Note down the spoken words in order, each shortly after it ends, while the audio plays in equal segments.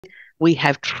We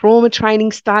have trauma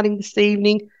training starting this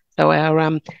evening. So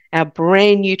our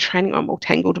brand new training, I'm all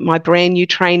tangled, my brand new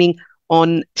training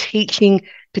on teaching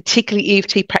particularly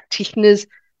EFT practitioners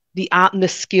the art and the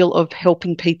skill of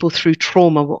helping people through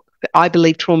trauma. I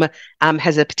believe trauma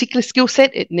has a particular skill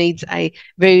set. It needs a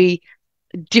very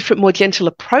different, more gentle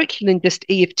approach than just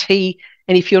EFT.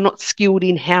 And if you're not skilled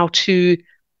in how to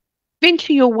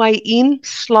venture your way in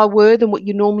slower than what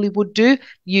you normally would do,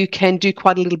 you can do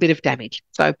quite a little bit of damage.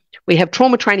 So we have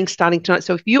trauma training starting tonight.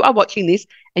 So if you are watching this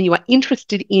and you are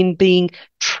interested in being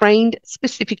trained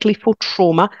specifically for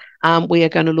trauma, we are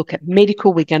going to look at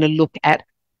medical. We're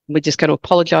just going to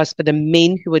apologize for the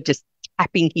men who are just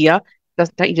tapping here.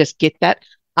 Don't you just get that?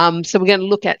 So we're going to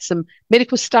look at some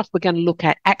medical stuff. We're going to look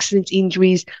at accidents,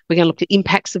 injuries. We're going to look at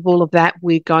impacts of all of that.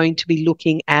 We're going to be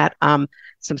looking at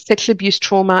some sexual abuse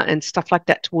trauma and stuff like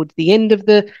that towards the end of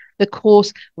the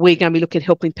course. We're going to be looking at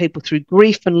helping people through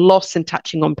grief and loss and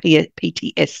touching on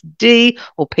PTSD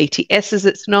or PTS as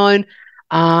it's known.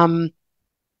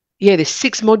 There's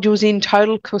 6 modules in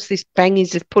total. Of course, this bang is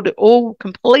just put it all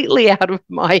completely out of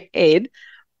my head.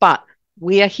 But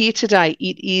we are here today.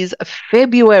 It is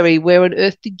February. Where on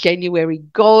earth did January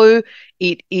go?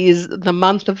 It is the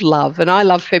month of love. And I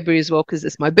love February as well because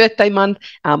it's my birthday month.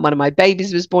 One of my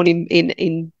babies was born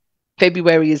in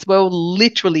February as well,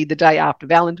 literally the day after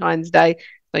Valentine's Day.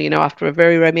 So, after a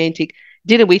very romantic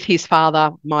dinner with his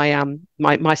father,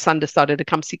 my son decided to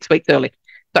come 6 weeks early.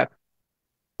 So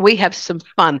we have some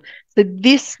fun. So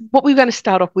what we're going to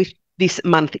start off with this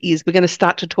month is we're going to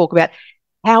start to talk about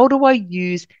how do I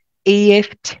use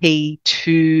EFT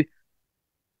to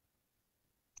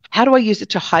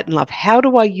heighten love? How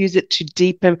do I use it to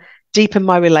deepen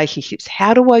my relationships?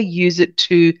 How do I use it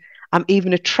to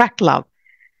even attract love?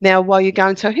 Now, while you're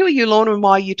going, so who are you, Lorna, and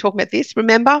why are you talking about this?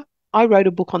 Remember, I wrote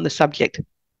a book on the subject.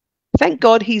 Thank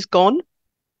God he's gone.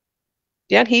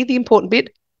 Down here, the important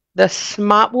bit, The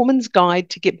Smart Woman's Guide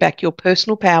to Get Back Your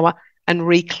Personal Power and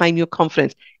Reclaim Your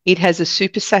Confidence. It has a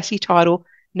super sassy title.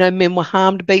 No men were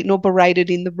harmed, beaten, or berated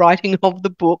in the writing of the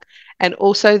book. And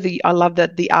also, I love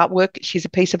that the artwork. She's a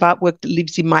piece of artwork that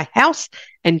lives in my house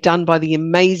and done by the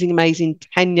amazing, amazing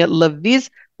Tanya Leviz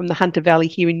from the Hunter Valley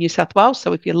here in New South Wales.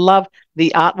 So if you love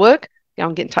the artwork, go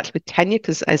and get in touch with Tanya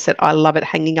because, as I said, I love it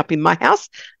hanging up in my house.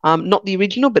 Not the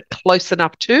original, but close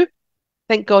enough to.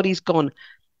 Thank God he's gone.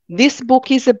 This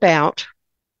book is about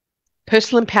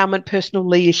personal empowerment, personal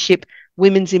leadership,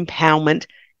 women's empowerment,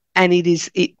 and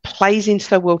it plays in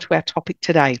so well to our topic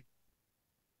today.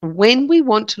 When we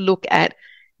want to look at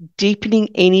deepening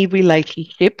any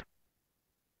relationship,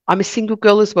 I'm a single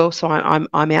girl as well, so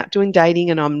I'm out doing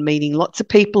dating and I'm meeting lots of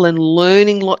people and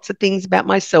learning lots of things about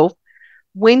myself.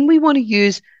 When we want to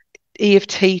use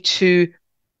EFT to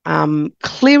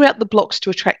clear out the blocks to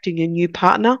attracting a new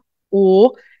partner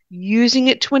or using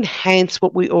it to enhance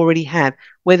what we already have,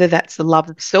 whether that's the love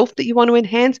of self that you want to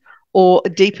enhance or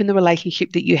deepen the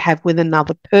relationship that you have with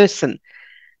another person.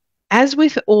 As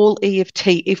with all EFT,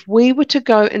 if we were to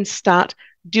go and start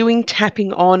doing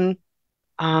tapping on,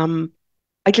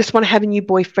 I just want to have a new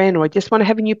boyfriend or I just want to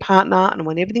have a new partner and I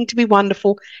want everything to be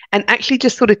wonderful, and actually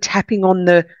just sort of tapping on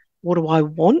what do I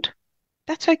want?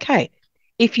 That's okay.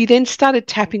 If you then started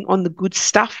tapping on the good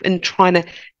stuff and trying to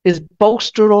just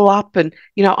bolster it all up and,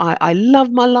 I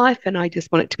love my life and I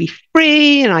just want it to be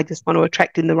free and I just want to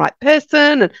attract in the right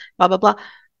person and blah, blah, blah.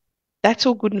 That's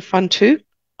all good and fun too.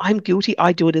 I'm guilty.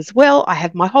 I do it as well. I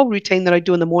have my whole routine that I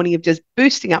do in the morning of just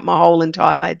boosting up my whole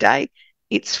entire day.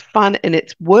 It's fun and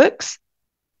it works.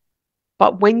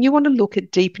 But when you want to look at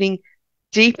deepening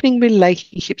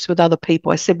relationships with other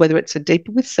people, I said whether it's a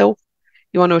deeper with self,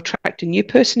 you want to attract a new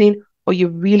person in, or you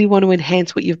really want to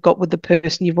enhance what you've got with the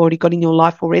person you've already got in your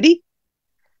life already,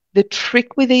 the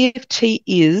trick with EFT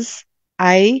is,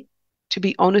 A, to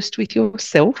be honest with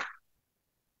yourself,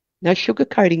 no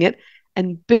sugarcoating it,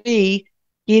 and B,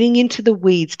 getting into the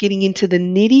weeds, getting into the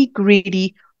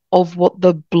nitty-gritty of what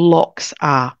the blocks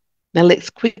are. Now, let's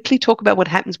quickly talk about what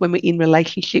happens when we're in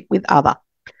relationship with other.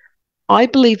 I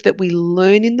believe that we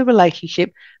learn in the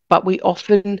relationship, but we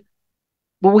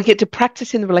get to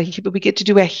practice in the relationship, but we get to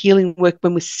do our healing work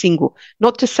when we're single.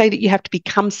 Not to say that you have to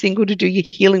become single to do your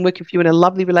healing work if you're in a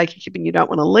lovely relationship and you don't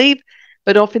want to leave,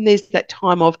 but often there's that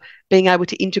time of being able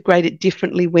to integrate it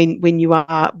differently when you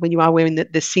are wearing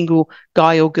the single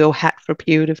guy or girl hat for a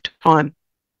period of time.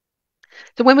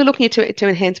 So when we're looking to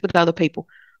enhance with other people,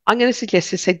 I'm going to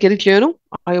suggest, as I said, get a journal.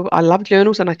 I love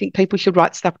journals and I think people should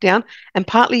write stuff down. And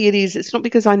partly it's not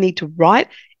because I need to write,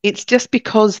 it's just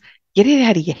because get it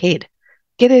out of your head.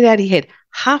 Get it out of your head.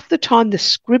 Half the time, the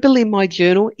scribble in my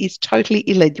journal is totally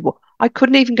illegible. I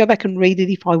couldn't even go back and read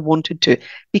it if I wanted to,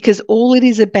 because all it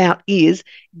is about is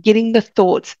getting the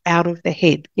thoughts out of the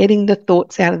head, getting the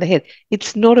thoughts out of the head.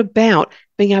 It's not about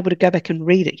being able to go back and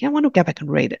read it. You don't want to go back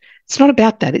and read it. It's not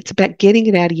about that. It's about getting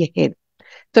it out of your head.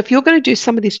 So if you're going to do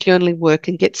some of this journaling work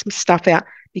and get some stuff out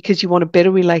because you want a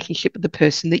better relationship with the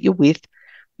person that you're with,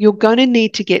 you're going to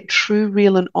need to get true,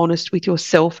 real, and honest with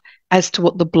yourself as to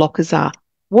what the blockers are.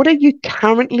 What are you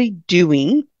currently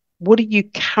doing? What are you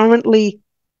currently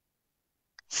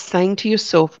saying to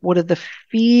yourself? What are the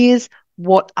fears?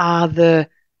 What are the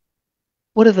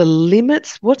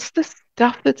limits? What's the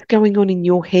stuff that's going on in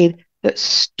your head that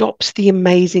stops the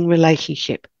amazing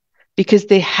relationship? Because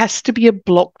there has to be a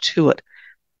block to it.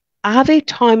 Are there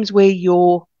times where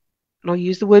you're, and I'll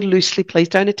use the word loosely, please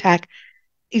don't attack,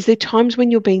 is there times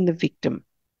when you're being the victim?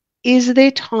 Is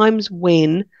there times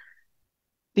when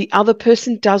the other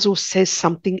person does or says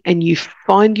something and you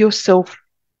find yourself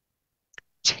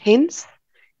tense,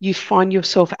 you find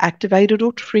yourself activated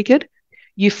or triggered,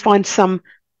 you find some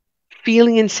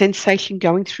feeling and sensation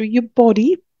going through your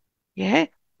body? Yeah,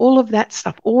 all of that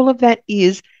stuff, all of that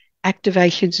is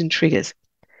activations and triggers.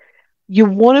 You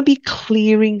want to be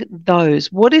clearing those.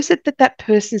 What is it that that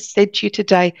person said to you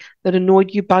today that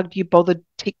annoyed you, bugged you, bothered,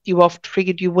 ticked you off,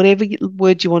 triggered you, whatever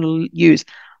word you want to use?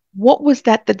 What was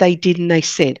that they did and they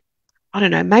said? I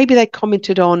don't know, maybe they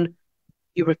commented on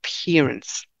your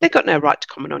appearance. They've got no right to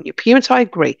comment on your appearance, I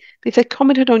agree. But if they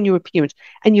commented on your appearance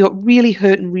and you got really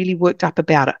hurt and really worked up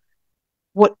about it,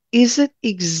 what is it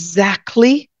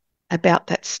exactly about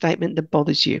that statement that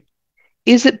bothers you?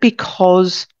 Is it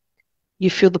because you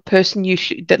feel the person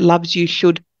that loves you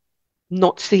should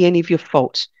not see any of your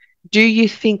faults? Do you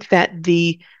think that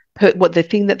the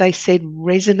thing that they said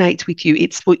resonates with you?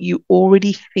 It's what you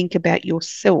already think about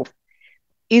yourself.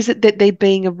 Is it that they're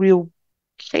being a real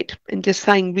shit and just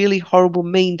saying really horrible,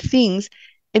 mean things?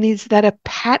 And is that a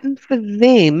pattern for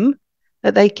them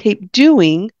that they keep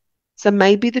doing? So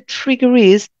maybe the trigger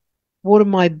is, what are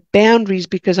my boundaries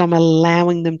because I'm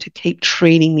allowing them to keep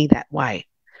treating me that way?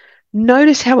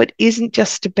 Notice how it isn't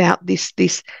just about this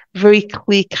very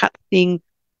clear-cut thing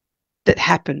that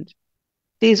happened.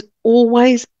 There's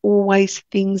always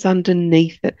things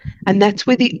underneath it. And that's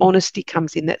where the honesty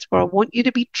comes in. That's where I want you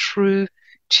to be true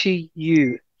to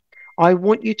you. I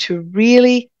want you to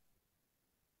really,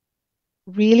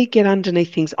 really get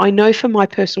underneath things. I know for my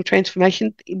personal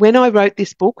transformation, when I wrote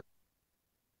the book,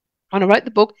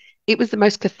 it was the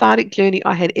most cathartic journey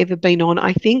I had ever been on,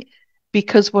 I think,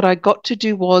 because what I got to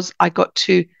do was I got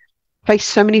to face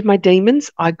so many of my demons.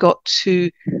 I got to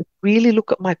really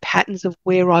look at my patterns of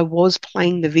where I was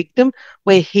playing the victim,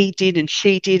 where he did and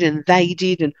she did and they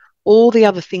did and all the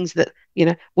other things that,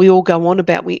 we all go on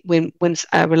about when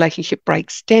a relationship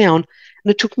breaks down.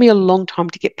 And it took me a long time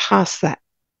to get past that.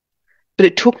 But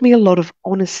it took me a lot of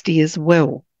honesty as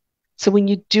well. So when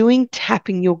you're doing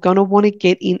tapping, you're going to want to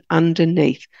get in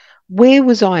underneath. Where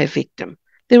was I a victim?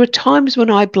 There were times when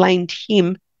I blamed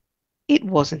him. It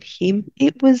wasn't him,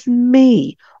 it was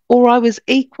me. Or I was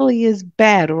equally as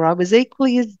bad, or I was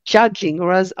equally as judging,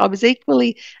 or I was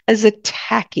equally as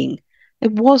attacking.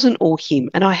 It wasn't all him.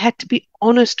 And I had to be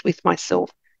honest with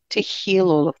myself to heal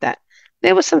all of that.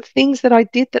 There were some things that I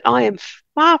did that I am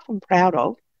far from proud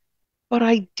of, but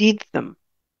I did them.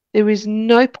 There is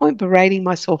no point berating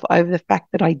myself over the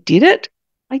fact that I did it.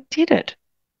 I did it.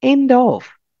 End of.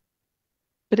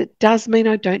 But it does mean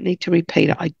I don't need to repeat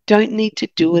it. I don't need to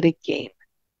do it again.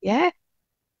 Yeah?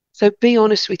 So be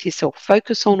honest with yourself.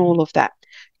 Focus on all of that.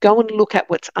 Go and look at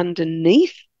what's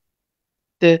underneath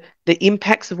the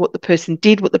impacts of what the person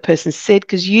did, what the person said,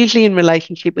 because usually in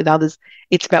relationship with others,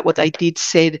 it's about what they did,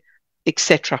 said,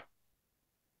 etc.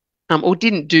 Or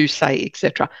didn't do, say,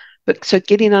 etc. But so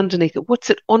get in underneath it.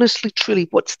 What's it honestly, truly,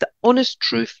 what's the honest,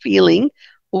 true feeling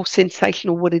or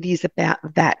sensation or what it is about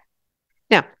that?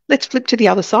 Now, let's flip to the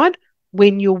other side.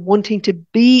 When you're wanting to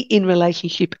be in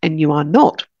relationship and you are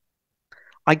not.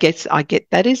 I get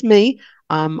that is me.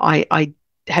 I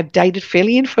have dated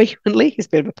fairly infrequently. It's a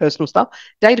bit of a personal stuff.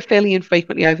 Dated fairly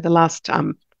infrequently over the last,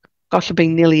 it's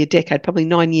been nearly a decade, probably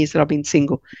 9 years that I've been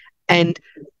single. And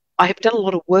I have done a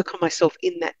lot of work on myself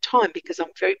in that time because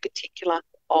I'm very particular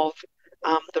of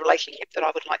the relationship that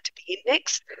I would like to be in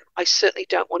next. I certainly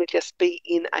don't want to just be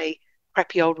in a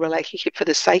crappy old relationship for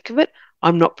the sake of it.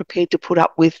 I'm not prepared to put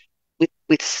up with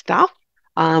stuff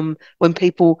when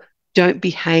people don't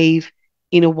behave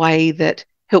in a way that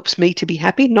helps me to be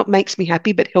happy, not makes me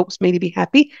happy, but helps me to be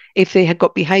happy. If they have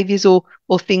got behaviors or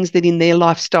things that in their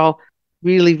lifestyle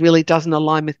really, really doesn't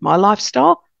align with my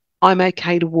lifestyle, I'm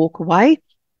okay to walk away.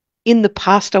 In the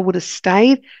past, I would have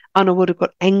stayed. and I would have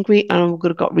got angry, and I would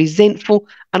have got resentful,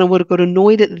 and I would have got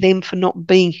annoyed at them for not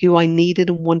being who I needed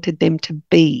and wanted them to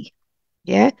be.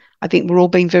 Yeah, I think we're all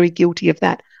being very guilty of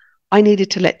that. I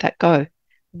needed to let that go.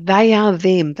 They are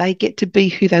them. They get to be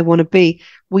who they want to be.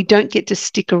 We don't get to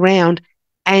stick around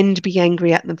and be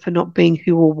angry at them for not being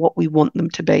who or what we want them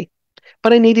to be.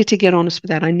 But I needed to get honest with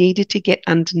that. I needed to get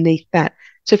underneath that.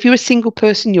 So if you're a single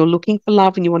person, you're looking for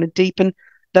love and you want to deepen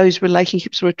those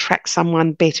relationships or attract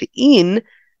someone better in,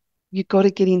 you've got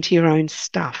to get into your own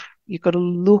stuff. You've got to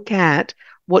look at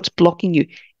what's blocking you.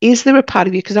 Is there a part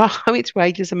of you? Because I went through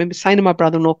ages. I remember saying to my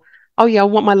brother-in-law, oh, yeah, I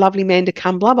want my lovely man to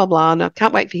come, blah, blah, blah. And I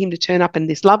can't wait for him to turn up in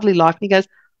this lovely life. And he goes,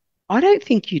 I don't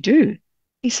think you do.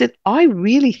 He said, I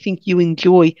really think you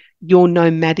enjoy your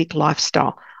nomadic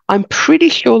lifestyle. I'm pretty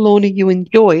sure, Lorna, you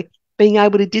enjoy being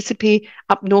able to disappear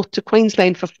up north to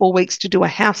Queensland for 4 weeks to do a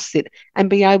house sit and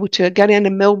be able to go down to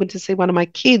Melbourne to see one of my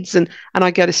kids and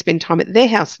I go to spend time at their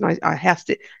house and I house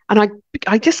sit. And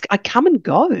I come and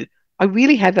go. I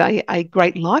really have a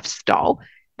great lifestyle.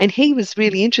 And he was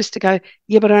really interested to go,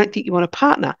 yeah, but I don't think you want a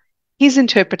partner. His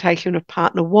interpretation of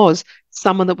partner was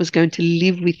someone that was going to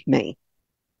live with me.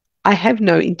 I have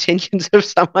no intentions of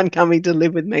someone coming to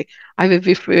live with me. I have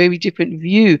a very different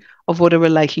view of what a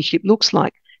relationship looks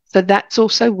like. So that's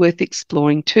also worth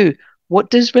exploring too. What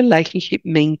does relationship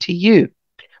mean to you?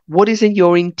 What is in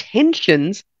your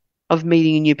intentions of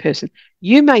meeting a new person?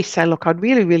 You may say, look, I'd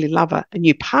really, really love a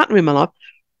new partner in my life,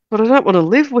 but I don't want to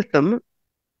live with them.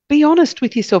 Be honest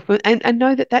with yourself and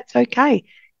know that that's okay.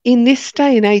 In this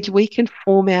day and age, we can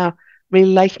form our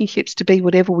relationships to be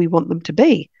whatever we want them to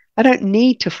be. I don't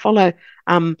need to follow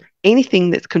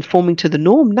anything that's conforming to the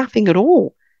norm, nothing at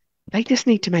all. They just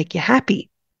need to make you happy.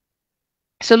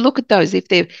 So look at those.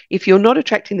 If you're not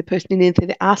attracting the person in anything,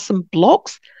 there are some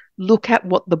blocks. Look at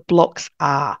what the blocks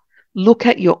are. Look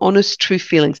at your honest, true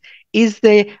feelings. Is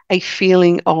there a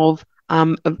feeling of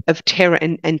terror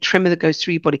and tremor that goes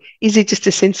through your body? Is it just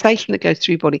a sensation that goes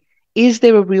through your body? Is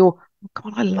there a real, oh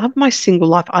God, I love my single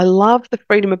life. I love the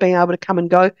freedom of being able to come and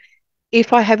go.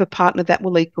 If I have a partner, that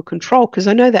will equal control, because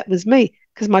I know that was me,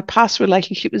 because my past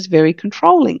relationship was very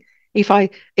controlling. The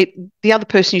other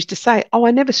person used to say, oh,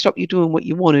 I never stop you doing what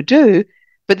you want to do.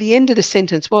 But the end of the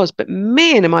sentence was, but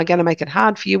man, am I going to make it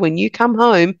hard for you when you come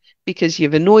home because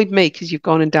you've annoyed me because you've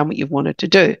gone and done what you've wanted to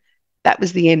do. That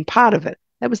was the end part of it.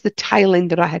 That was the tail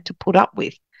end that I had to put up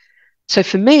with. So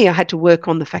for me, I had to work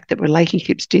on the fact that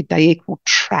relationships they equal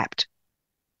trapped.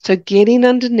 So get in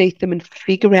underneath them and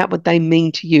figure out what they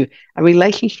mean to you. A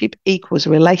relationship equals,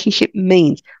 a relationship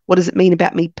means. What does it mean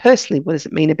about me personally? What does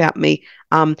it mean about me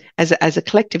as a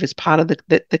collective, as part of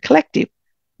the collective?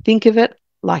 Think of it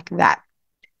like that.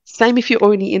 Same if you're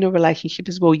already in a relationship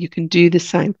as well, you can do the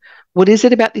same. What is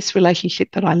it about this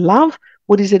relationship that I love?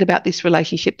 What is it about this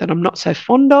relationship that I'm not so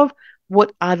fond of?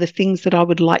 What are the things that I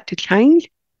would like to change?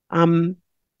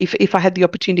 If I had the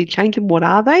opportunity to change them, what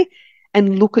are they?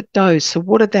 And look at those. So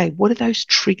what are they? What are those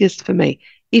triggers for me?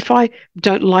 If I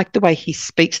don't like the way he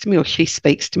speaks to me or she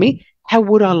speaks to me, how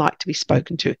would I like to be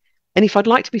spoken to? And if I'd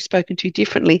like to be spoken to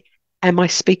differently, am I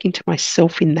speaking to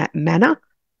myself in that manner?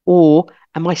 Or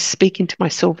am I speaking to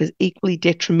myself as equally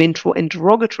detrimental and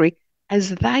derogatory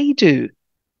as they do?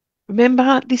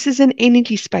 Remember, this is an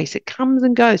energy space. It comes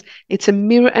and goes. It's a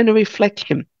mirror and a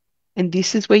reflection. And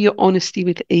this is where your honesty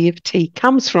with EFT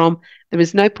comes from. There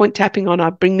is no point tapping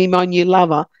on, bring me my new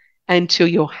lover, until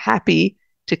you're happy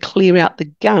to clear out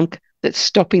the gunk that's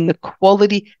stopping the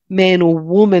quality man or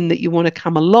woman that you want to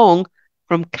come along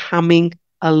from coming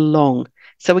along.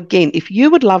 So again, if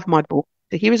you would love my book,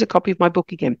 so here is a copy of my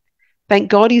book again. Thank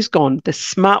God he's gone. The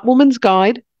Smart Woman's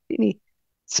Guide,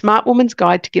 Smart Woman's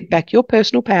Guide to Get Back Your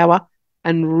Personal Power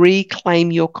and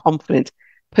Reclaim Your Confidence.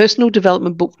 Personal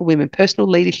development book for women, personal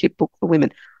leadership book for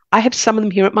women. I have some of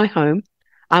them here at my home.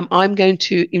 I'm going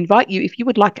to invite you, if you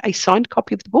would like a signed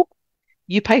copy of the book,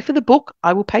 you pay for the book,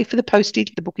 I will pay for the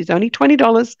postage. The book is only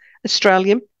 $20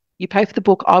 Australian. You pay for the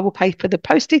book, I will pay for the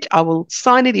postage. I will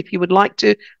sign it if you would like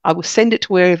to. I will send it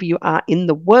to wherever you are in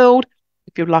the world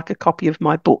if you'd like a copy of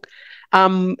my book.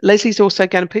 Leslie's also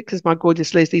going to put, because my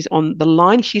gorgeous Leslie's on the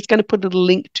line, she's going to put a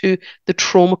link to the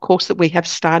trauma course that we have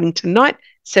starting tonight,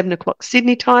 7 o'clock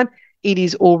Sydney time. It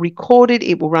is all recorded.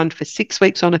 It will run for 6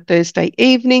 weeks on a Thursday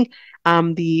evening.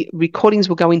 The recordings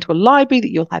will go into a library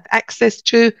that you'll have access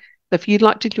to. So if you'd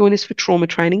like to join us for trauma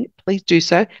training, please do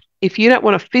so. If you don't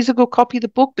want a physical copy of the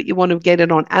book, but you want to get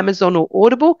it on Amazon or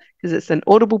Audible, because it's an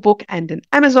Audible book and an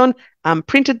Amazon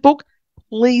printed book,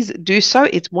 please do so.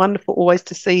 It's wonderful always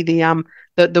to see the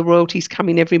royalties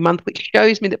coming every month, which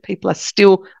shows me that people are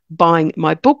still buying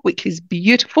my book, which is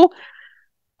beautiful.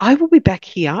 I will be back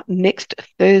here next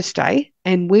Thursday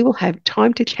and we will have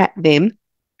time to chat then.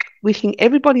 Wishing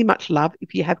everybody much love.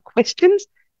 If you have questions,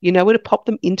 you know where to pop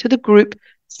them into the group.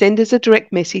 Send us a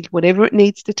direct message, whatever it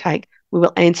needs to take. We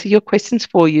will answer your questions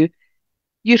for you.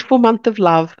 Beautiful month of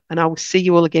love, and I will see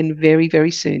you all again very, very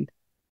soon.